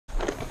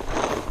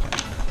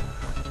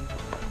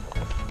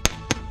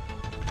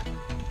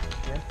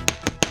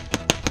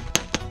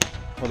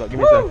Hold up, give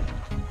me a sec.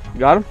 You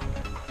got him?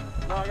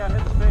 No, I got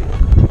hit the face.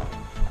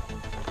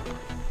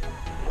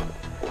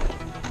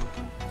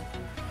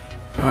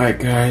 Alright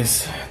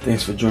guys,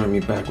 thanks for joining me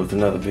back with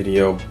another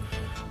video.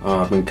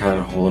 I've been kind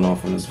of holding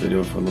off on this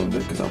video for a little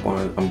bit because I'm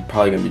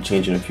probably going to be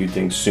changing a few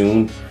things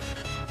soon.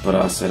 But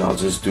I said I'll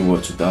just do a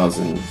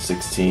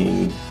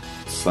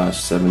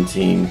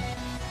 2016/17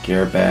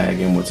 gear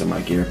bag and what's in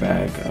my gear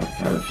bag. I've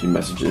had a few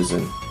messages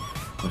and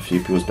a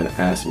few people's been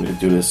asking me to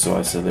do this, so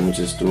I said let me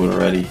just do it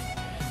already.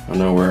 I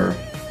know we're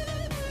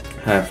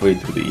halfway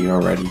through the year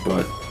already,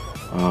 but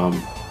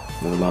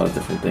there's a lot of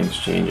different things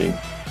changing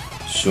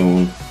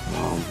soon.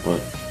 But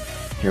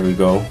here we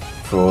go.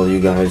 For all you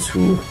guys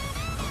who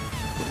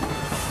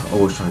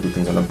always try to do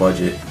things on a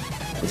budget,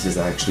 this is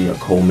actually a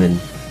Coleman,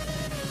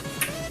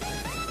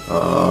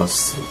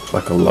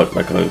 like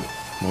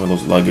one of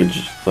those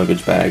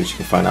luggage bags you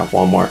can find at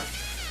Walmart.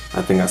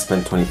 I think I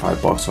spent 25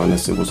 bucks on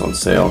this. It was on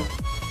sale.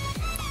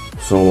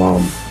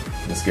 So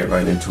let's get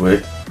right into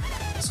it.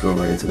 Let's go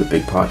right into the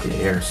big pocket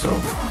here. So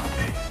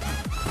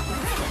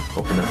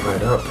open it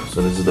right up.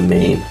 So this is the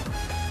main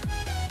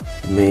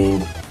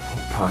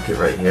pocket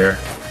right here.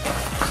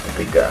 The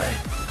big guy.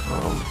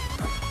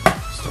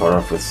 Start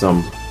off with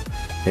some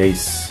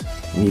Ace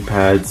knee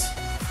pads.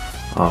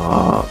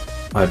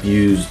 I've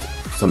used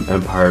some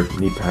Empire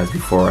knee pads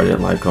before. I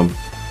didn't like them.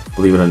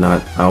 Believe it or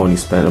not, I only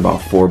spent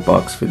about 4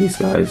 bucks for these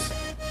guys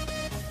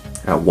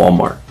at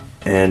Walmart,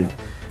 and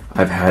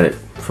I've had it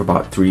for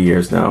about 3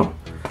 years now,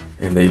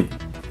 and they've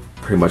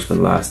pretty much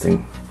been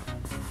lasting.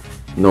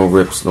 No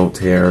rips, no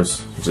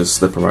tears. Just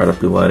slip them right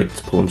up your leg,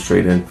 just pull them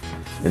straight in,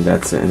 and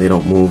that's it. And they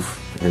don't move,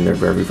 and they're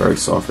very, very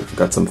soft. They've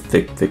got some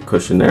thick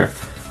cushion there,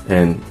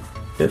 and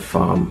if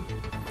you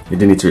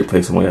did need to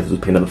replace them, all you have to do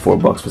is pay another 4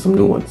 bucks for some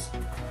new ones.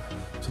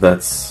 So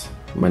that's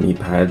my knee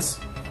pads.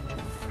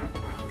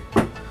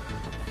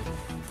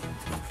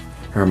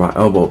 Here are my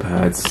elbow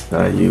pads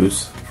that I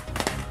use.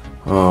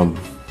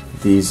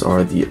 These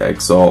are the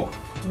Exalt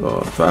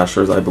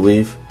Thrashers, I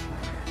believe,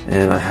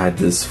 and I had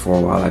this for a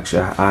while.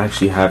 Actually, I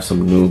actually have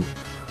some new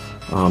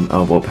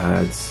elbow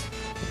pads.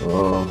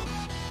 I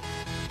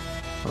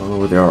don't know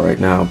where they are right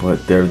now,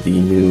 but they're the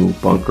new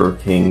Bunker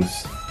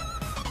Kings.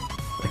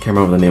 I can't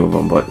remember the name of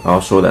them, but I'll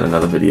show that in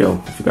another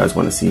video if you guys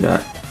want to see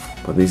that.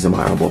 But these are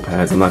my elbow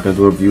pads. I'm not going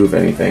to do a review of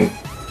anything,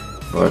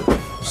 but I'm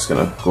just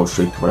going to go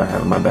straight to what I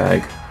have in my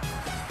bag.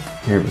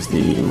 Here is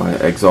my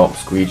Exalt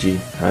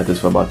squeegee. I had this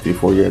for about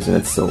 3-4 years and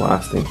it's still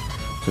lasting.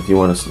 So if you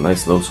want a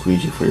nice little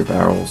squeegee for your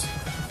barrels,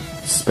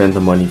 spend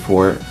the money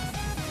for it.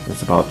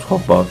 It's about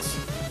 12 bucks.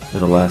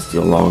 It'll last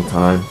you a long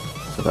time.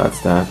 So that's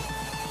that.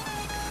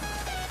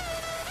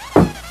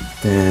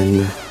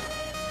 Then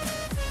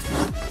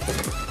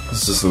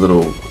this is just a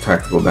little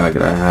tactical bag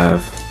that I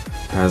have.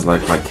 It has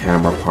like my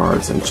camera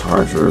parts and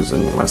chargers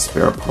and my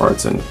spare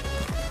parts and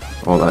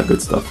all that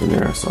good stuff in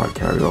there. So I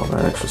carry all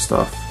that extra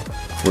stuff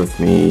with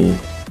me.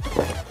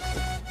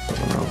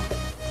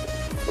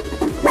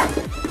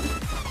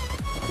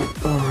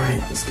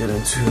 Alright, let's get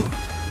into,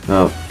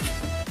 now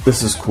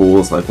this is cool.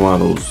 It's like one of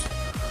those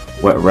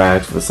wet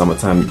rags for the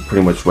summertime. You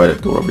pretty much wet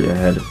it, throw over your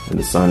head in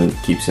the sun, and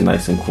it keeps you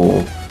nice and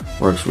cool.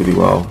 Works really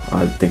well.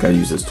 I think I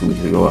used this 2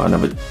 weeks ago. I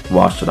never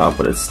washed it out,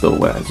 but it's still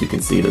wet. As you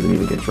can see, it doesn't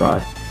even get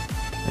dry,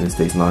 and it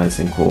stays nice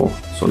and cool.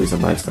 So these are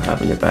nice to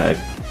have in your bag.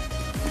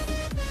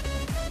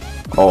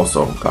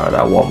 Also got it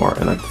at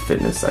Walmart in like the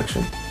fitness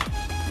section.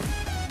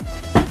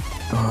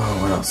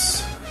 What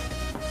else?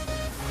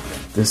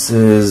 This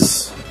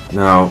is,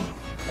 now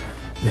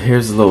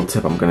here's a little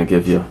tip I'm gonna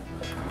give you.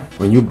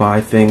 When you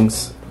buy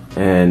things,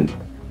 and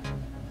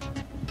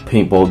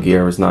paintball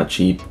gear is not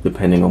cheap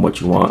depending on what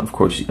you want. Of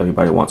course,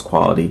 everybody wants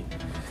quality,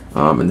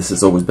 and this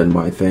has always been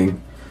my thing.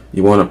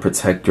 You want to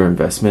protect your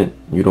investment.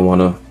 You don't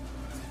want to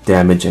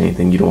damage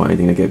anything. You don't want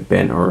anything to get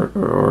bent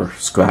or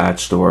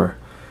scratched, or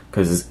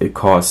because it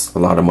costs a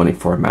lot of money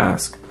for a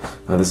mask.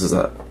 Now this is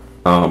a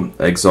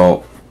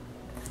Exalt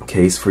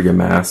case for your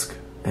mask,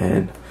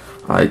 and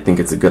I think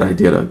it's a good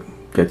idea to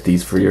get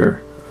these for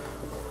your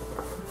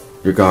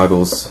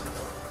goggles.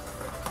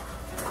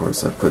 Of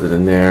course, I put it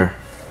in there.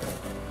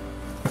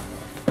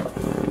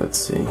 And let's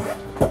see.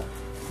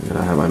 And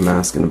I have my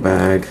mask in the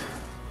bag.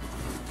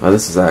 Now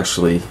this is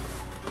actually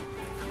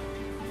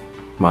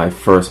my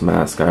first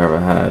mask I ever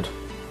had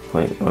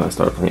when I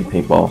started playing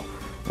paintball,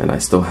 and I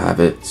still have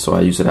it. So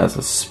I use it as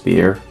a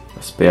spare.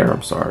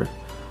 I'm sorry.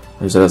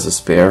 I use it as a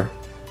spare.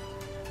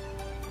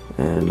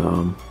 And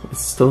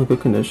it's still in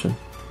good condition.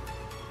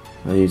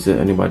 I use it.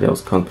 Anybody else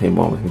come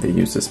paintball, I think they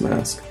use this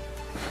mask.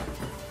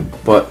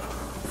 But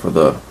for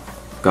the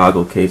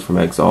goggle case from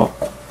Exalt,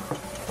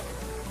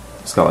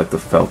 it's got like the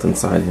felt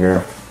inside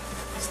here.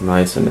 It's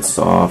nice and it's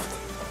soft,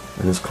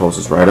 and this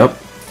closes right up.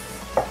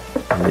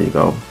 And there you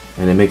go.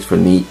 And it makes for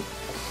neat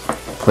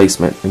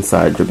placement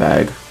inside your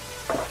bag.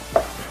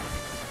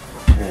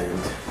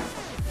 And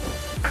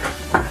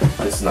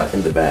this is not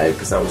in the bag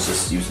because I was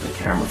just using the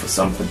camera for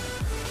something.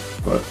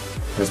 But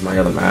here's my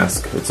other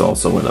mask. It's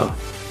also in an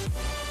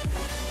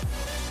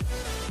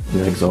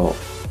Exalt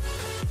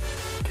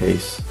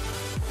case.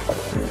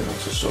 And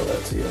I'll just show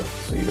that to you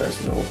so you guys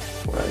know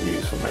what I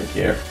use for my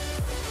gear,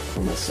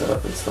 for my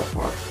setup and stuff.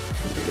 Let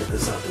me get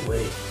this out the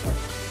way.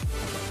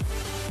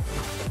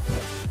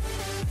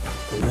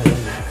 And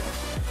then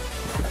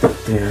put that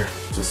there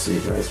just so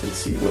you guys can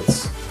see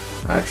what's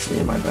actually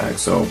in my bag.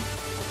 So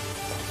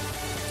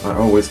I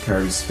always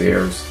carry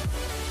spares.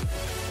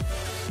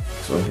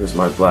 So here's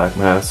my black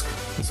mask.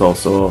 It's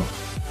also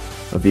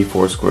a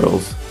V-Force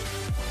grills.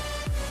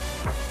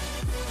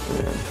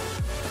 And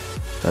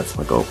that's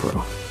my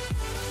GoPro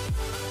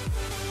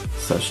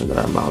session that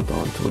I mount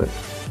onto it.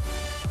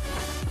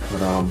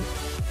 But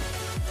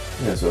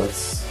yeah, so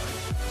that's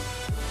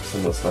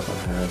some of the stuff I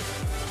have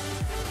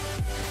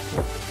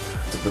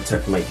to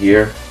protect my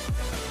gear.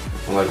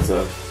 I like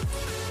to,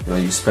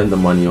 you spend the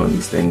money on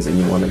these things and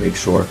you want to make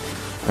sure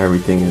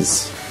everything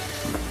is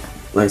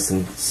nice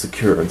and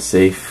secure and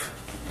safe.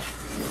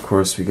 Of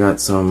course, we got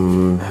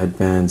some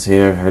headbands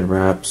here, head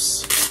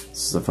wraps.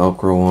 This is a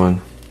Velcro one.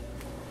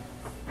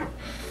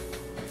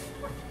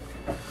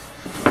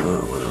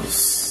 What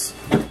else?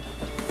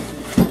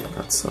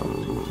 Got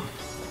some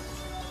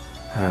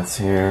hats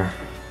here,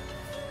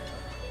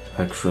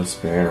 extra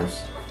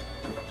spares.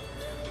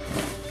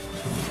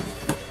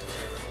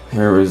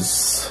 Here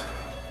is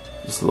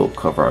just a little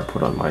cover I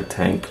put on my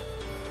tank.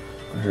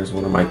 Here's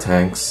one of my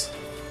tanks.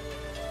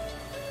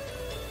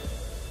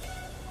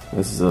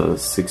 This is a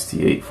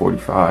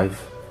 6845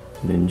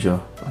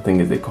 Ninja. I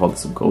think they call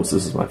this a Ghost.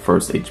 This is my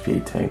first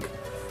HPA tank,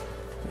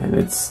 and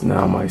it's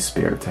now my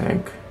spare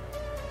tank.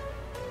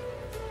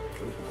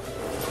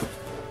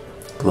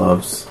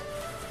 Gloves.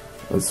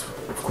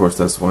 Of course,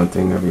 that's one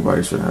thing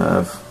everybody should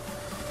have.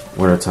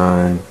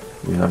 Wintertime,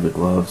 you have your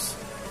gloves.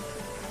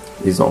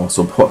 These are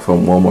also bought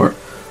from Walmart.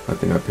 I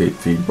think I paid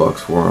 $3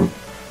 for them.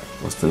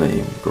 What's the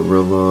name?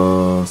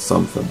 Gorilla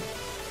something.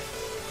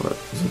 But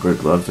these are great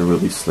gloves. They're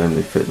really slim.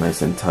 They fit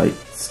nice and tight,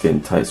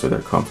 skin tight, so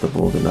they're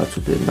comfortable. They're not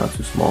too big, not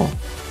too small.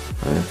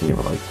 I think they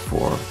were like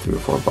 $3 or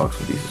 $4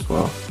 for these as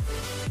well.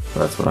 So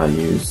that's what I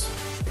use.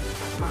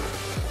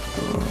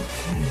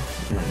 Okay,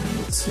 and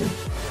let's see.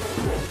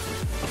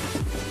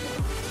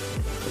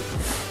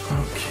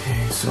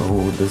 Okay,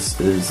 so this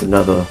is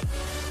another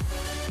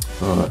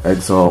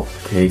Exalt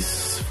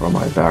case for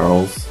my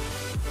barrels.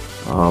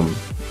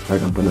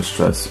 Like I'm gonna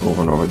stress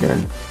over and over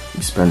again,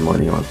 you spend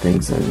money on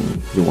things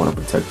and you want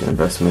to protect your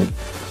investment.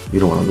 You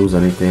don't want to lose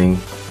anything. You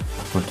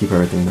want to keep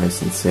everything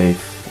nice and safe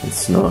and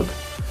snug.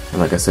 And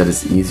like I said,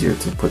 it's easier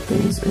to put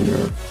things in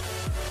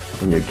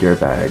your gear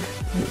bag,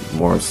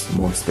 more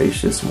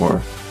spacious,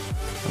 more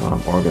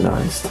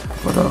organized.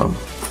 But so I'll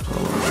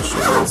just show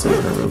you this in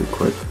here really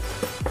quick.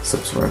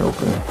 Zips right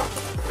open.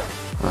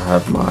 I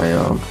have my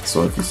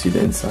so if you see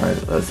the inside,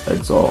 that's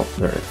Exalt.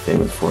 They're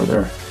famous for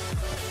their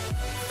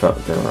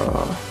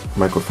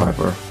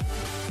microfiber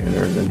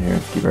inners in here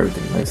to keep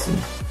everything nice and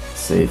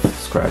safe,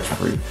 scratch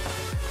free.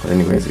 But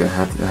anyways, it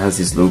has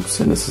these loops,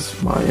 and this is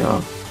my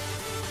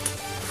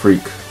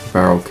Freak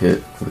barrel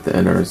kit with the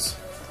inners.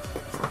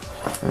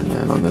 And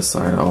then on this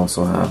side I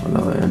also have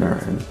another inner,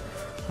 and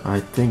I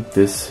think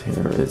this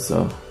here is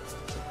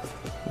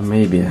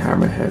maybe a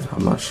hammerhead.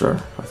 I'm not sure.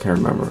 I can't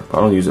remember. But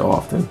I don't use it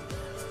often.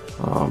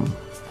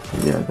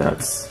 Yeah,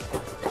 that's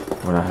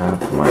what I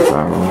have for my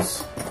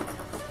barrels.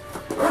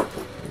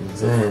 And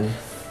then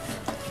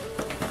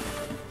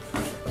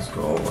let's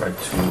go right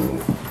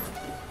to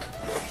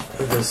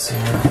this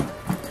here.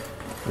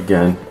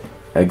 Again,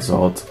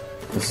 Exalt.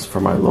 This is for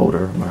my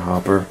loader, my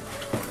hopper.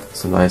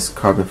 It's a nice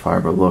carbon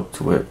fiber look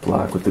to it,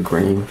 black with the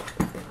green,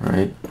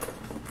 right?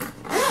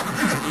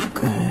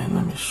 And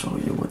let me show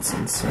you what's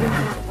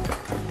inside.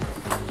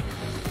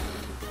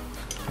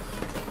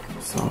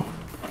 So,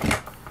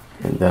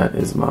 and that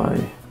is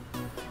my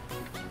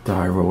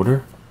die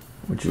rotor,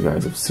 which you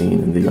guys have seen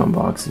in the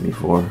unboxing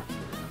before.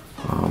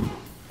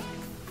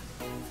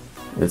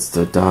 It's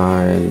the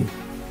die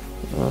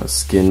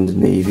skinned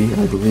navy,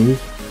 I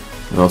believe.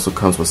 It also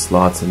comes with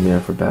slots in there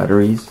for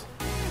batteries.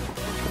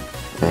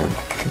 And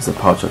there's a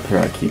pouch up here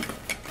I keep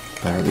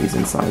batteries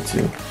inside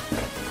too.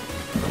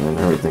 And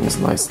everything is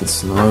nice and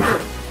snug.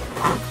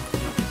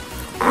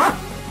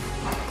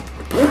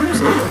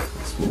 So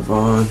let's move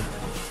on.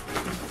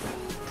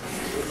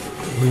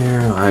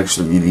 Here, I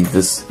actually leave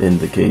this in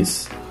the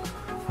case.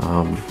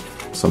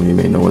 Some of you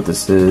may know what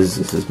this is.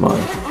 This is my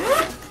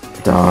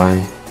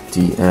die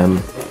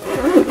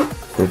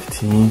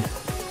DM15.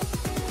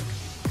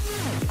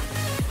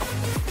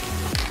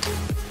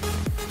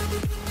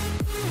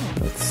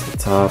 That's the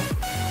top.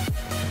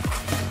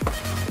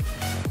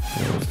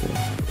 There's the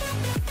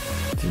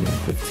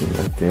DM15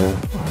 right there.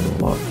 I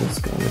love this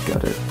guy. Look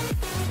at it.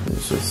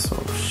 It's just so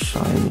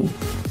shiny and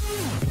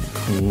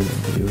clean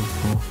and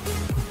beautiful.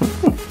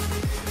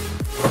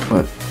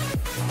 But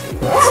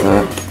that's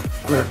that.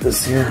 Grab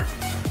this here.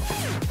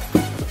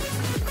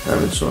 I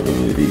haven't shown you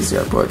any of these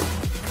yet, but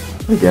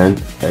again,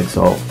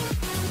 Exalt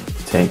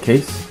tank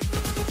case.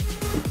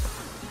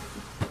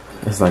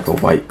 It's like a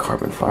white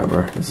carbon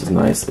fiber. This is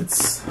nice.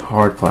 It's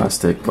hard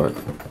plastic, but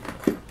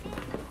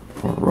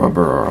or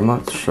rubber, or I'm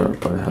not sure,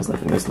 but it has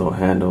like a nice little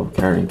handle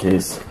carrying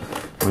case.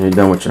 When you're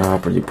done with your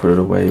hopper, you put it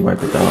away,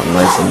 wipe it down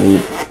nice and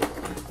neat.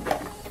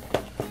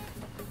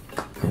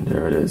 And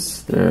there it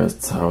is.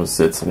 That's how it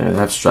sits in there. They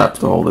have straps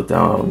to hold it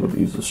down. I don't really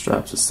use the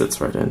straps, it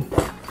sits right in.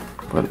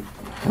 But it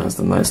has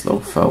the nice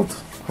little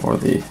felt or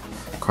the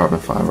carbon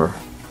fiber,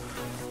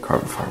 the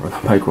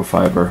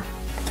microfiber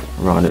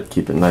around it,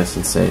 keep it nice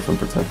and safe and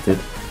protected.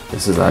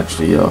 This is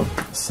actually a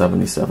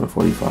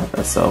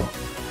 7745 SL,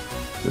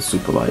 the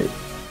super light,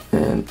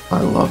 and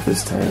I love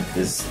this tank.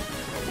 There's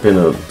been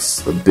a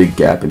big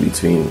gap in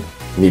between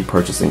me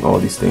purchasing all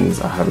these things.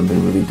 I haven't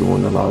been really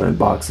doing a lot of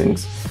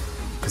unboxings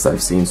because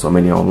I've seen so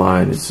many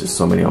online. It's just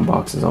so many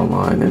unboxings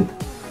online, and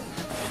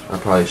I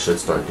probably should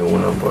start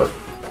doing them. But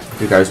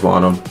if you guys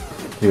want them,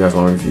 if you guys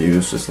want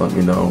reviews, just let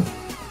me know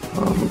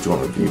what you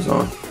want reviews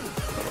on.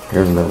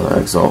 Here's another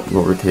Exalt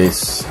rotor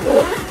case,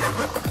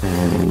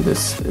 and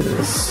this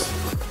is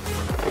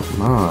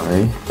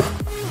my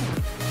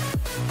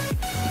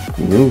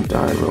new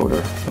die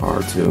rotor,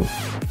 R2.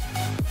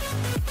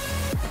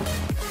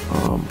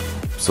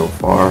 So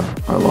far,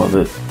 I love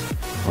it.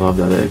 I love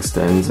that it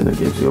extends and it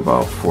gives you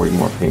about 40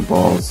 more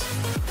paintballs.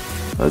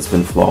 It's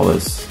been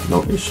flawless,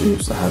 no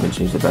issues. I haven't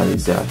changed the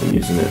batteries yet. I've been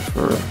using it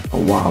for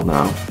a while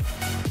now.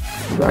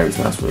 The batteries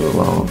last really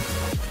long,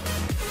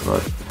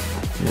 but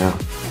yeah.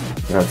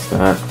 That's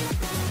that.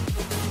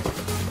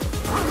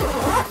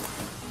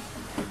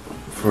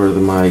 For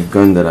my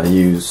gun that I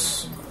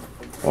use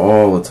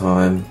all the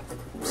time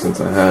since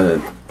I had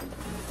it,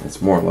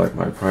 it's more like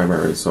my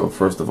primary. So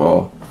first of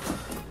all,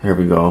 here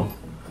we go.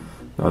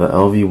 Now the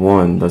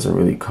LV1 doesn't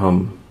really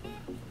come,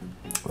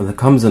 well, it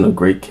comes in a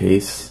great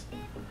case,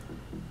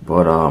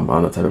 but I'm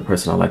the type of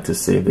person I like to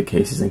save the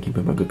cases and keep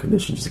them in good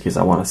condition just in case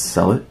I want to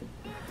sell it.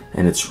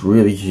 And it's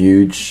really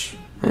huge,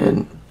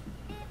 and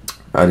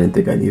I didn't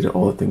think I needed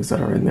all the things that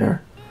are in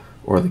there,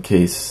 or the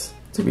case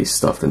to be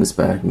stuffed in this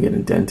bag and get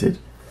indented.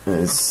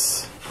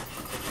 It's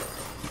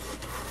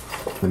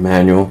the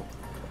manual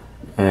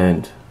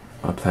and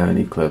a Planet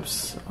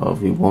Eclipse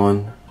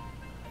LV1,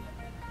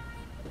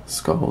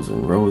 Skulls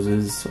and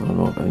Roses. I don't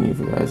know if any of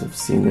you guys have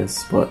seen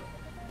this, but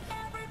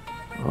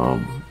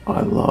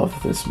I love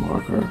this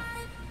marker.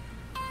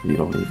 You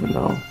don't even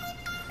know.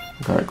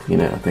 I gotta clean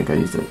it. I think I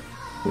used it.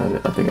 I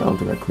don't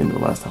think I cleaned it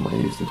the last time I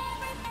used it,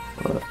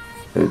 but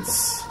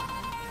it's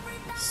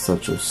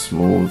such a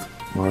smooth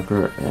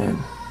marker and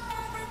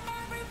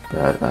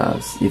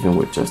badass, even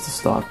with just a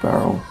stock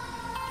barrel.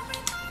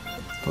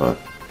 But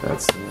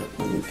that's it.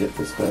 Let me get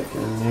this back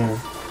in there.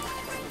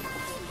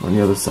 On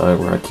the other side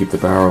where I keep the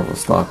barrel, a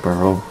stock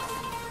barrel,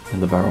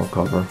 and the barrel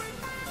cover.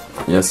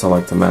 Yes, I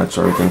like to match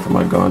everything for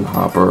my gun,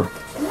 hopper,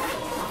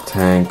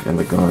 tank, and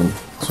the gun.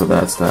 So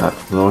that's that.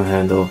 Long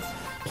handle,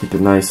 keep it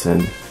nice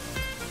and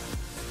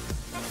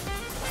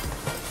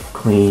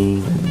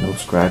clean and no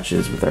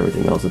scratches with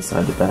everything else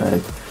inside the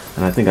bag.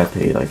 And I think I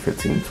paid like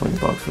 15-20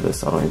 bucks for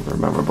this. I don't even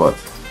remember, but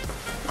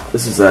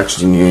this is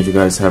actually new. If you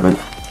guys haven't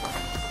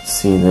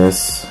seen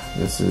this,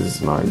 this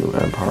is my new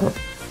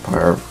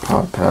Empire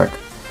pod pack.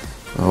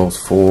 It holds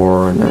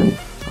 4, and then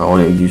I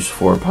only used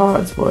 4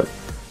 pods, but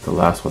the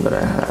last one that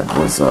I had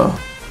was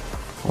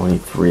only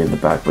 3 in the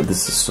back. But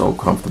this is so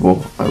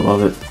comfortable. I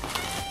love it.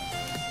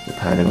 The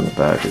padding on the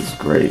back is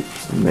great.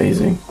 It's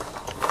amazing.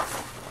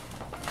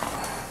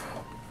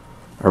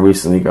 I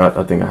recently got,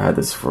 I think I had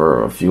this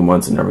for a few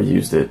months and never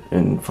used it,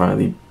 and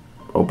finally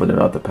opened it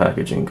out the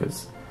packaging,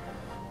 because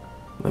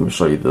let me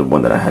show you the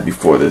one that I had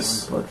before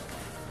this. But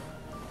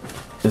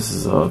this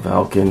is a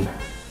Valken,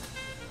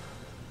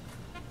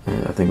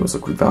 and I think it was a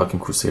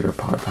Valken Crusader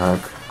pod pack.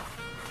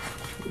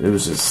 It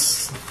was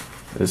just,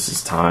 it's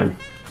just time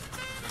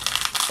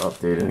to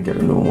update it and get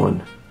a new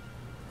one.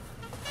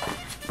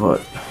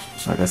 But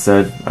like I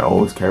said, I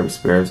always carry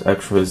spares,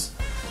 extras.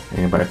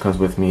 Anybody comes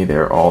with me,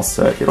 they're all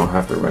set. You don't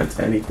have to rent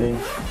anything.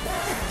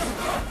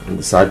 In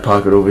the side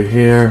pocket over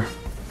here,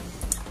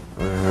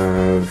 I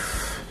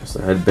have just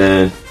a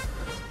headband.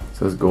 It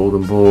says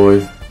Golden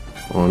Boy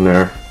on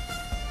there.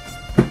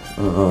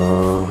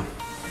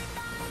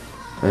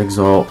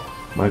 Exalt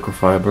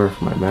microfiber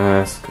for my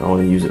mask. I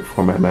only use it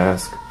for my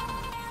mask.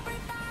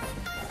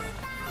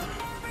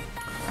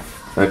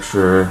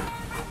 Extra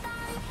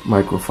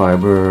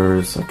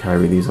microfibers. I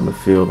carry these on the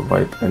field to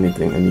wipe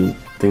anything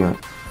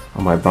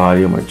on my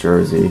body, on my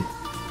jersey.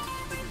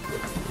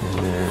 And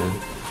then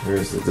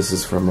this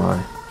is for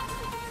my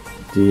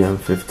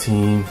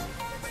DM15.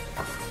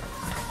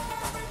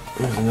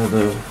 There's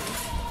another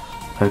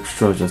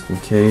extra just in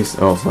case.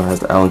 It also has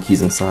the Allen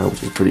keys inside,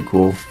 which is pretty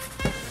cool.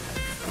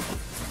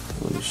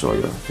 Let me show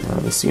you if you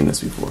haven't seen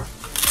this before.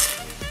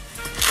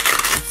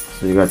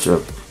 So you got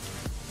your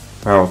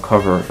barrel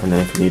cover, and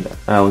then if you need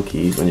Allen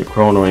keys when you're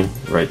chronoing,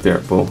 right there,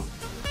 boom,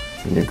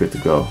 and you're good to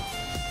go.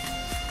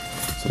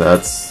 So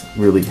that's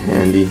really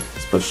handy,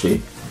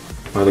 especially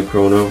by the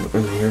chrono.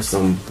 And here's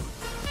some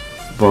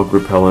bug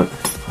repellent.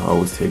 I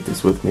always take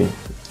this with me.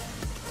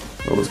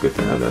 Always good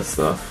to have that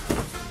stuff.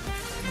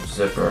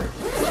 Zipper.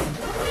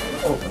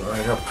 Open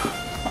right up.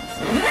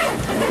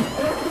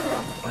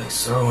 Like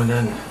so, and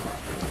then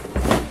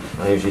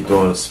I usually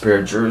throw in a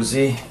spare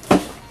jersey.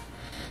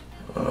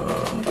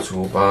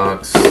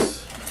 toolbox,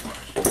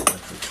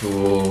 extra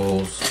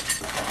tools.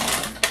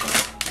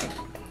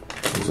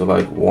 These are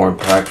like warm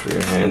packs for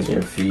your hands and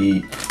your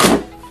feet.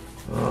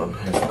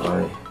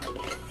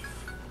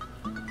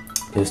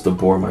 Here's to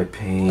bore my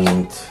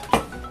paint.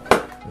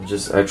 And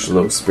just extra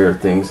little spare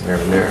things here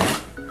and there.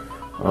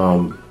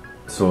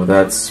 So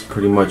that's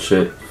pretty much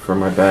it for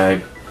my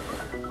bag.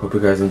 Hope you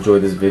guys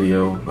enjoyed this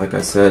video. Like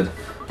I said,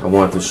 I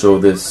wanted to show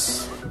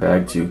this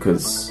bag to you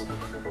because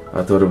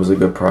I thought it was a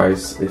good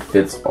price. It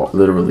fits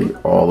literally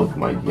all of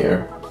my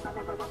gear.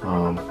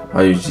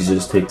 I usually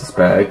just take this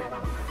bag,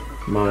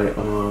 my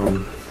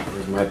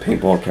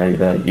paintball caddy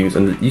that I use,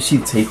 and you see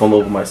tape all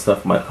over my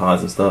stuff, my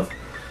pods and stuff.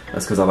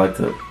 That's because I like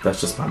to.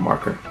 That's just my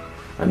marker.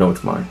 I know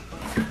it's mine.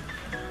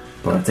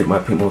 But I take my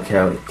paintball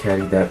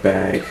caddy, that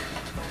bag,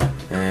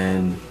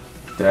 and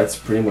that's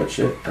pretty much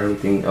it.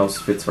 Everything else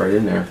fits right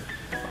in there.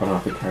 I don't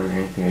have to carry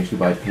anything. I usually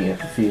buy paint at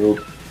the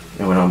field,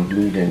 and when I'm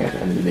leaving at the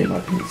end of the day, my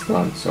paint's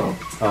done. So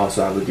I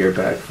also have a gear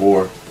bag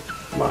for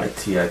my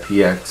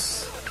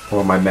TIPX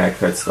or my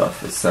MagFed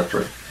stuff. It's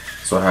separate.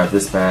 So I have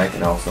this bag,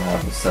 and I also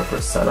have a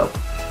separate setup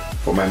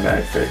for my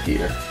MagFed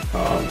gear.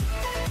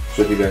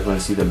 So if you guys want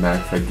to see the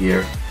MagFed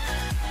gear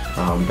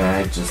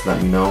bag, just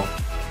let me know.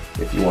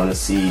 If you want to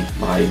see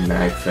my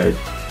MagFed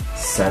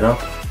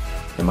setup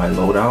and my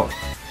loadout,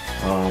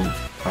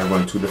 I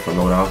run 2 different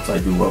loadouts. I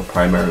do a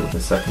primary with a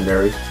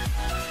secondary,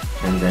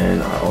 and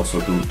then I also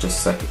do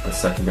just a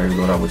secondary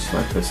loadout, which is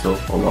my pistol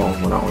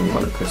alone. When I only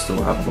run a pistol,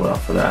 I have a loadout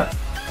for that.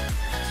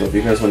 So if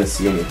you guys want to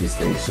see any of these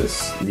things,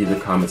 just leave the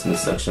comments in the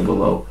section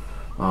below.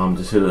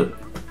 Just hit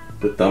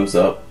the thumbs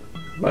up,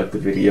 like the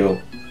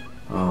video.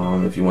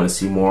 If you want to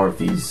see more of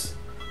these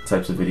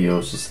types of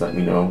videos, just let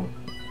me know.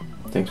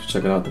 Thanks for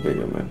checking out the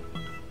video, man.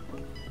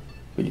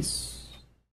 Peace.